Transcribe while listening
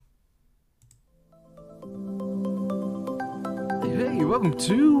Hey, welcome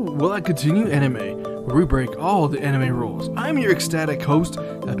to Will I Continue Anime, where we break all the anime rules. I'm your ecstatic host,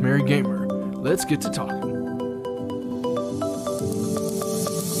 Mary Gamer. Let's get to talking.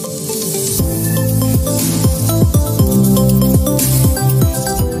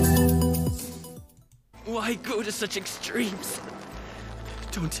 Why go to such extremes?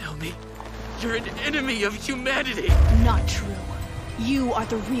 Don't tell me you're an enemy of humanity. Not true. You are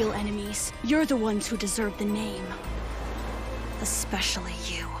the real enemies. You're the ones who deserve the name. Especially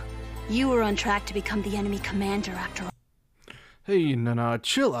you. You were on track to become the enemy commander after all. Hey, Nana,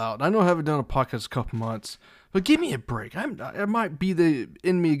 chill out. I know I haven't done a podcast in a couple months, but give me a break. I might be the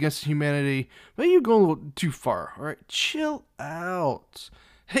enemy against humanity, but you're going a little too far, alright? Chill out.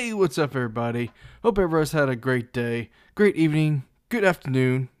 Hey, what's up, everybody? Hope everybody's had a great day, great evening, good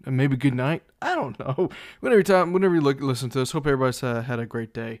afternoon, and maybe good night. I don't know. Whenever you listen to this, hope everybody's had a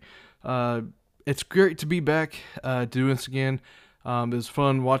great day. It's great to be back doing this again. It was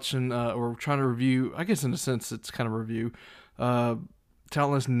fun watching or trying to review. I guess in a sense, it's kind of review.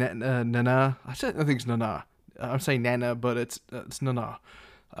 Talentless Nana. I think it's Nana. I'm saying Nana, but it's Nana.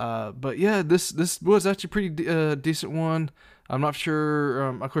 But yeah, this was actually a pretty decent one. I'm not sure.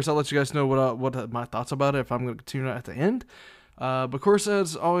 Of course, I'll let you guys know what my thoughts about it if I'm going to continue at the end. But of course,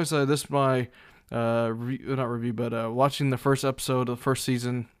 as always, this is my watching the first episode of the first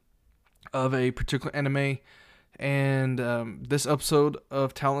season of a particular anime, and this episode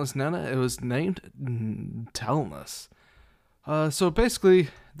of Talentless Nana, it was named Talentless. So basically,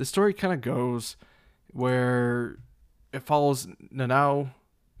 the story kind of goes where it follows Nanao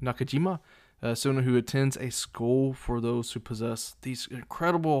Nakajima, someone who attends a school for those who possess these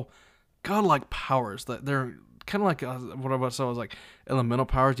incredible godlike powers. That they're kind of like what I saw was like elemental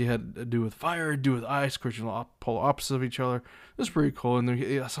powers. You had to do with fire, do with ice, of course, polar opposites of each other. It was pretty cool. And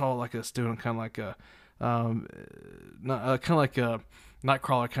I saw like a student kind of like a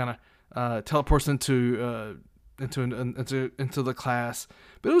Nightcrawler kind of teleports into the class.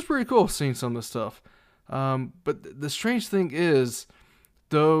 But it was pretty cool seeing some of this stuff. But the strange thing is,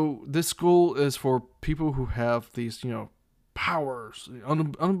 though, this school is for people who have these, powers,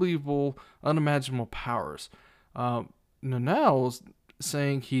 unbelievable, unimaginable powers. Nanao's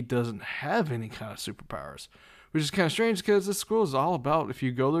saying he doesn't have any kind of superpowers, which is kind of strange because this school is all about if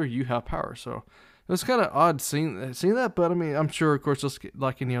you go there, you have power. So it's kind of odd seeing that, but I mean, I'm sure, of course, just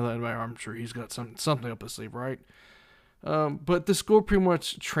like any other anime, I'm sure he's got something up his sleeve, right? But the school pretty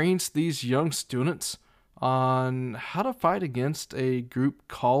much trains these young students on how to fight against a group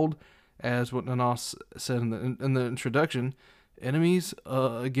called, as what Nana said in the introduction, enemies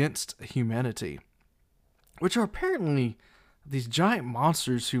against humanity, which are apparently these giant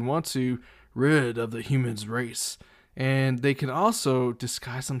monsters who want to rid of the humans race. And they can also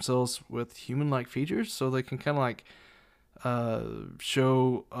disguise themselves with human-like features, so they can kind of like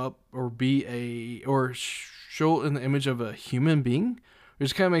show up or show in the image of a human being,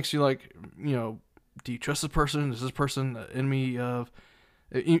 which kind of makes you like, do you trust this person? Is this person an enemy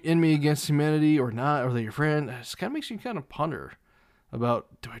against humanity or not? Are they your friend? It just kind of makes you kind of ponder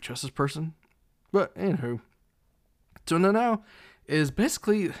about, do I trust this person? But anywho, so Nanao is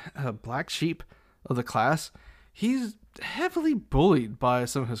basically a black sheep of the class. He's heavily bullied by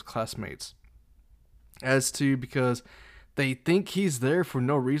some of his classmates because they think he's there for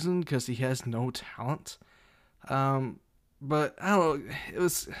no reason because he has no talent. But I don't know.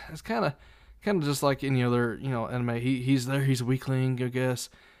 It's kind of just like any other anime. He's there. He's a weakling, I guess,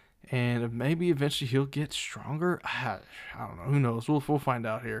 and maybe eventually he'll get stronger. I don't know. Who knows? We'll find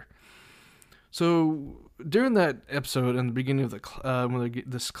out here. So during that episode, in the beginning of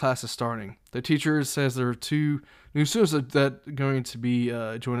this class is starting, the teacher says there are two new students that are going to be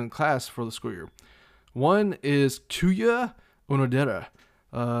joining class for the school year. One is Kuya Onodera.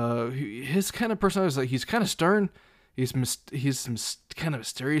 His kind of personality is like he's kind of stern. He's kind of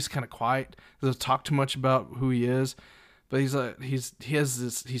mysterious, kind of quiet. Doesn't talk too much about who he is, but he's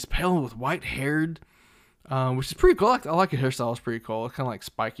pale with white haired. Which is pretty cool. I like his hairstyle. It's pretty cool. It's kind of like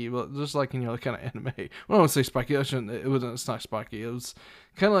spiky, but just like kind of anime. Well, I don't say spiky. It's not spiky. It was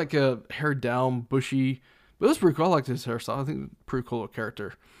kind of like a hair down, bushy. But it was pretty cool. I liked his hairstyle. I think pretty cool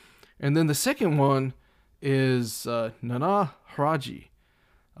character. And then the second one is Nana Haraji.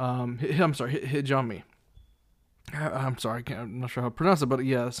 I'm sorry, Hijami. I'm sorry, I'm not sure how to pronounce it, but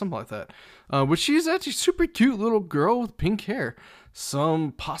yeah, something like that. Which she's actually a super cute little girl with pink hair.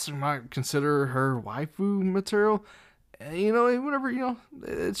 Some possibly might consider her waifu material. Whatever,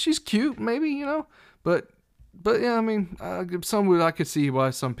 she's cute, maybe, But yeah, I mean, I could see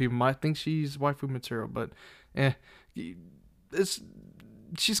why some people might think she's waifu material, but it's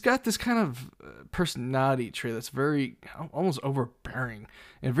she's got this kind of personality trait that's very almost overbearing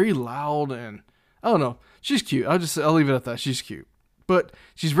and very loud, and I don't know. She's cute. I'll leave it at that. She's cute, but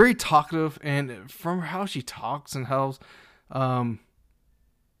she's very talkative, and from how she talks and how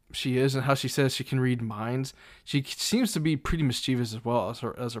she is and how she says she can read minds, she seems to be pretty mischievous as well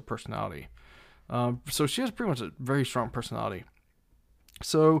as her personality. So she has pretty much a very strong personality.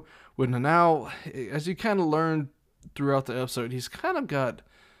 So with Nanao, as you kind of learn throughout the episode, he's kind of got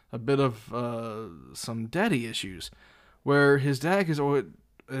a bit of some daddy issues, where his dad is always,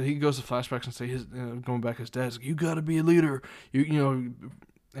 he goes to flashbacks and say going back, his dad's like, you got to be a leader, you know,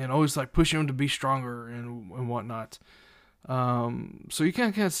 and always like push him to be stronger and whatnot. So you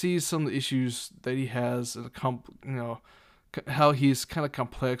kind of see some of the issues that he has, how he's kind of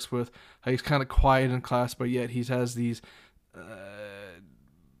complex with how he's kind of quiet in class, but yet he has these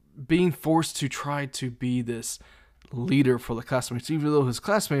being forced to try to be this leader for the classmates, even though his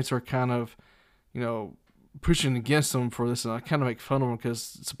classmates are kind of, pushing against him for this, and I kind of make fun of him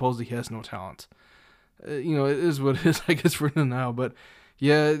because supposedly he has no talent. It is what it is, I guess, for now. But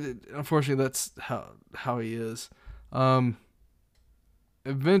yeah, unfortunately, that's how he is.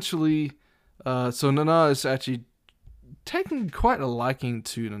 Eventually, so Nana is actually taking quite a liking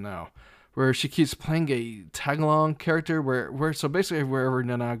to Nanao, where she keeps playing a tag-along character where so basically wherever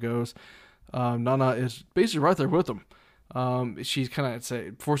Nana goes, Nana is basically right there with him. She's kind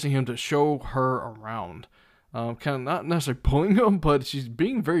of forcing him to show her around, kind of not necessarily pulling him, but she's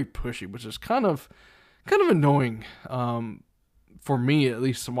being very pushy, which is kind of annoying, for me at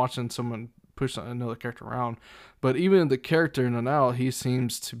least, watching someone push another character around. But even the character Nanao, he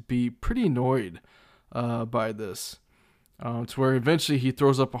seems to be pretty annoyed by this. To where eventually he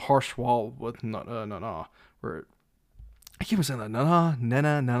throws up a harsh wall with Nana. Where I keep saying that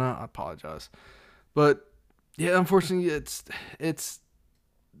Nana. I apologize, but yeah, unfortunately, it's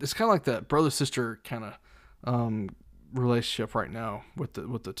kind of like that brother sister kind of relationship right now with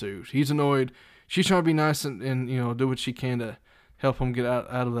the two. He's annoyed. She's trying to be nice and do what she can to help him get out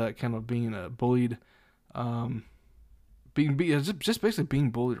of that kind of being bullied, just basically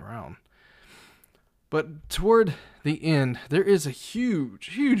being bullied around. But toward the end, there is a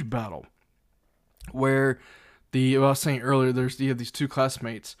huge battle where I was saying earlier, you have these two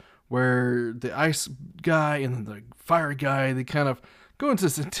classmates where the ice guy and then the fire guy, they kind of go into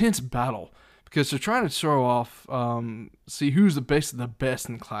this intense battle because they're trying to show off, see who's the best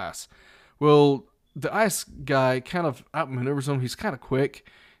in class. Well, the ice guy kind of outmaneuvers him. He's kind of quick,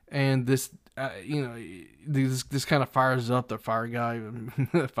 and this kind of fires up the fire guy.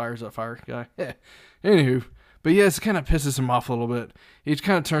 Fires up fire guy. Yeah. Anywho, but yeah, it kind of pisses him off a little bit. He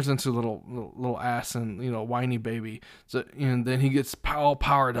kind of turns into a little ass and whiny baby. So and then he gets all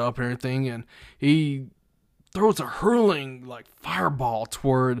powered up and everything, and he throws a hurling like fireball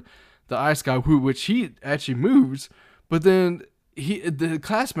toward the ice guy, which he actually moves. But then the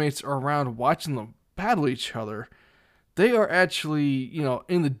classmates are around watching them battle each other. They are actually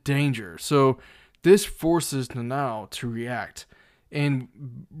in the danger. So this forces Nanao to react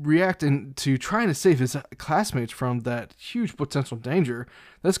to trying to save his classmates from that huge potential danger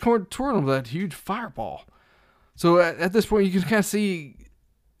that's coming toward him, that huge fireball. So at this point, you can kind of see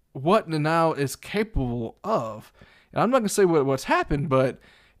what Nanao is capable of. And I'm not going to say what's happened, but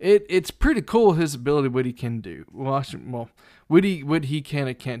it's pretty cool, his ability, what he can do. What he can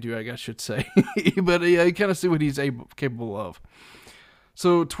and can't do, I guess I should say. But yeah, you kind of see what he's capable of.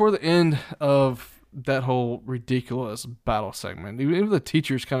 So toward the end of that whole ridiculous battle segment, even the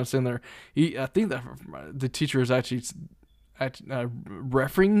teacher's kind of sitting there. I think that the teacher is actually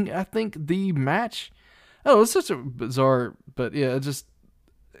refereeing, I think, the match. Oh, it's such a bizarre, but yeah, I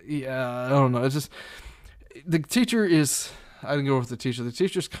don't know. It's just the teacher is. I didn't go with the teacher. The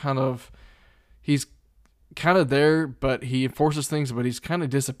teacher's he's kind of there, but he enforces things, but he's kind of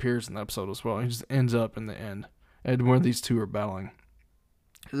disappears in the episode as well. He just ends up in the end, and where these two are battling.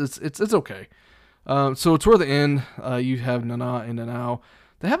 It's okay. So toward the end, you have Nana and Nanao.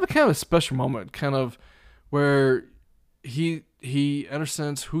 They have a kind of a special moment, kind of where he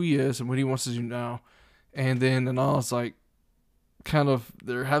understands who he is and what he wants to do now, and then Nanao's like,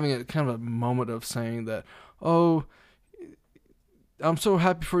 they're having a kind of a moment of saying that, oh, I'm so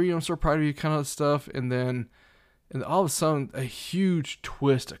happy for you, I'm so proud of you, kind of stuff, and all of a sudden a huge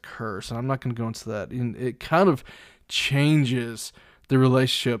twist occurs, and I'm not going to go into that, and it kind of changes the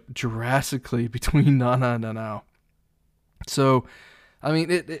relationship drastically between Nana and Nanao. So, I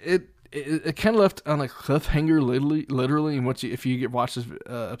mean, it kind of left on a cliffhanger, literally. And if you watch this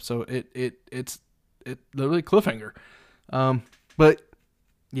episode, it's literally cliffhanger. But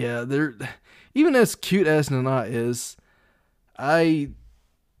yeah, they're even as cute as Nana is. I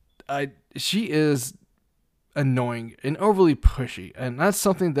she is annoying and overly pushy, and that's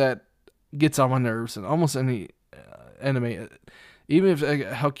something that gets on my nerves in almost any anime. Even if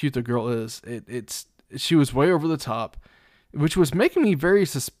how cute the girl is, she was way over the top, which was making me very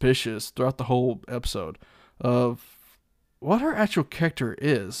suspicious throughout the whole episode of what her actual character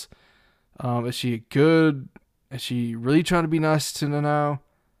is. Is she good? Is she really trying to be nice to Nanao?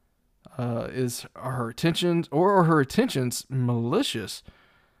 Are her intentions malicious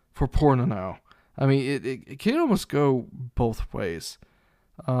for poor Nanao? I mean, it can almost go both ways.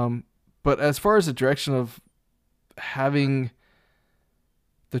 But as far as the direction of having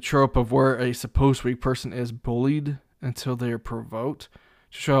the trope of where a supposed weak person is bullied until they are provoked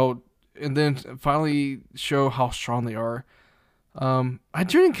to show, and then finally show how strong they are. I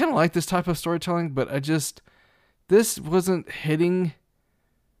generally kind of like this type of storytelling, but this wasn't hitting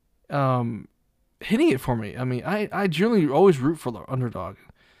it for me. I mean, I generally always root for the underdog,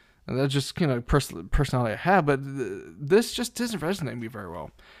 and that's just kind of personality I have, but this just doesn't resonate with me very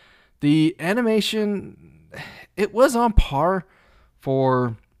well. The animation, it was on par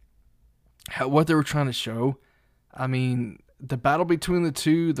for what they were trying to show. I mean, the battle between the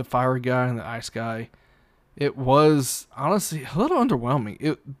two, the fire guy and the ice guy, it was honestly a little underwhelming.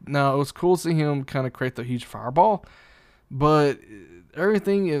 It was cool seeing him kind of create the huge fireball, but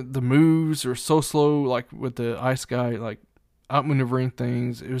everything, the moves are so slow, like with the ice guy, like outmaneuvering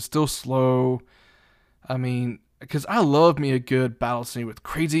things. It was still slow. I mean, because I love me a good battle scene with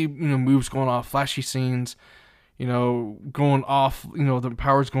crazy, moves going off, flashy scenes, going off, the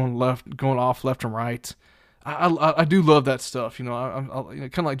powers going off left and right. I do love that stuff, I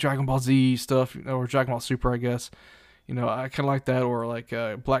kind of like Dragon Ball Z stuff, or Dragon Ball Super, I guess. I kind of like that, or like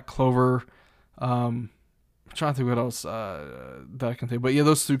Black Clover. I'm trying to think what else that I can think. But yeah,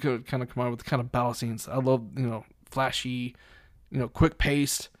 those two kind of come out with the kind of battle scenes. I love, flashy, quick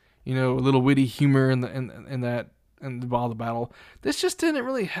paced, a little witty humor in while the battle. This just didn't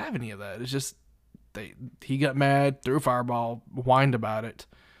really have any of that. It's just he got mad, threw a fireball, whined about it,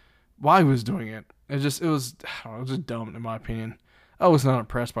 why he was doing it. It was just dumb in my opinion. I was not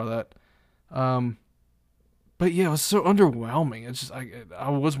impressed by that. But yeah, it was so underwhelming. It's just I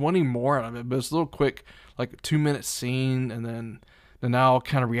was wanting more out of it, but it's a little quick, like a 2-minute scene, and then Nanao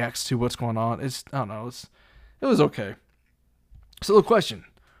kind of reacts to what's going on. I don't know. It was okay. So the question: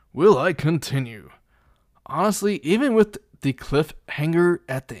 will I continue? Honestly, even with the cliffhanger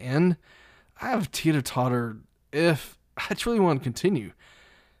at the end, I have teeter-tottered if I truly want to continue.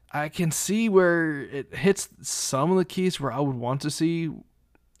 I can see where it hits some of the keys where I would want to see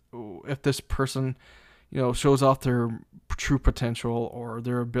if this person, shows off their true potential or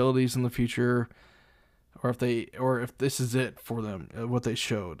their abilities in the future, or if this is it for them, what they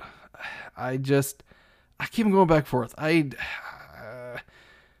showed. I keep going back and forth. Even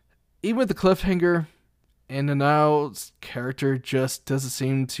with the cliffhanger, and Nanao's character just doesn't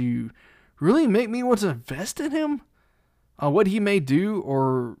seem to really make me want to invest in him, what he may do,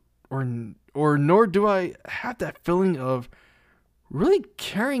 or nor do I have that feeling of really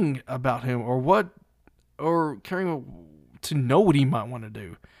caring about him or caring to know what he might want to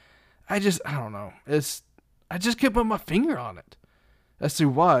do. I don't know. I just can't put my finger on it as to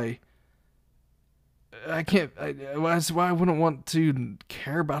why I can't. That's why I wouldn't want to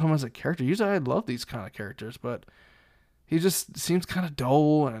care about him as a character. Usually I love these kind of characters, but he just seems kind of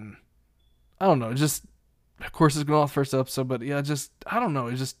dull, and I don't know. Just, of course, it's going off the first episode, but yeah, I don't know.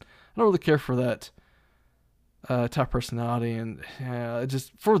 I don't really care for that type of personality, and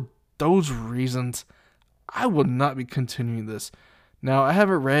just for those reasons, I would not be continuing this. Now, I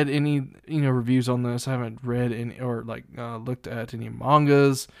haven't read any reviews on this. I haven't read any or looked at any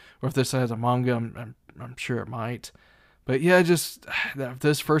mangas, or if this has a manga, I'm sure it might. But yeah, just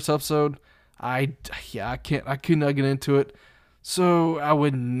this first episode, I could not get into it, so I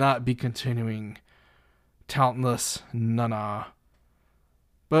would not be continuing Talentless Nana.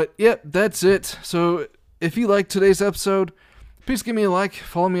 But yep, that's it. So if you liked today's episode, please give me a like.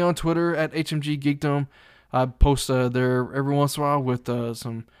 Follow me on Twitter at HMGGeekdom. I post there every once in a while with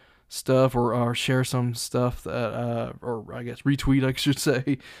some stuff, or share some stuff that, or I guess retweet, I should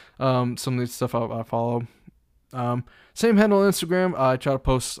say, some of the stuff I follow. Same handle on Instagram. I try to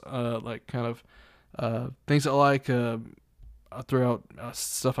post things I like throughout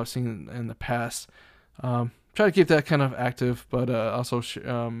stuff I've seen in the past. Try to keep that kind of active, but also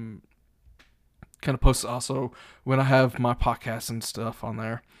kind of post also when I have my podcasts and stuff on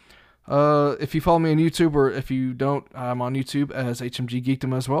there. If you follow me on YouTube, or if you don't, I'm on YouTube as HMG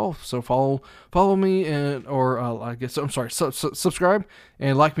Geekdom as well. So follow me, and or I guess I'm sorry, subscribe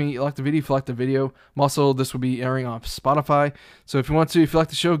and like the video if you like the video. Also, this will be airing on Spotify. So if you like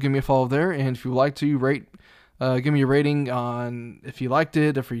the show, give me a follow there, and if you would like to rate. Give me a rating on if you liked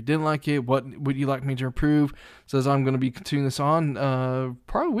it, if you didn't like it, what would you like me to improve? Says I'm going to be continuing this on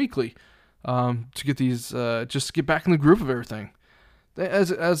probably weekly to get these, just to get back in the groove of everything.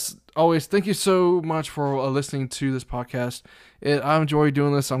 As always, thank you so much for listening to this podcast. I enjoy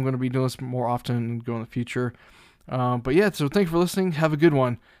doing this. I'm going to be doing this more often and go in the future. But yeah, so thank you for listening. Have a good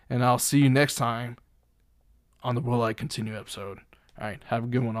one, and I'll see you next time on the Will I Continue episode. All right, have a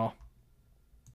good one all.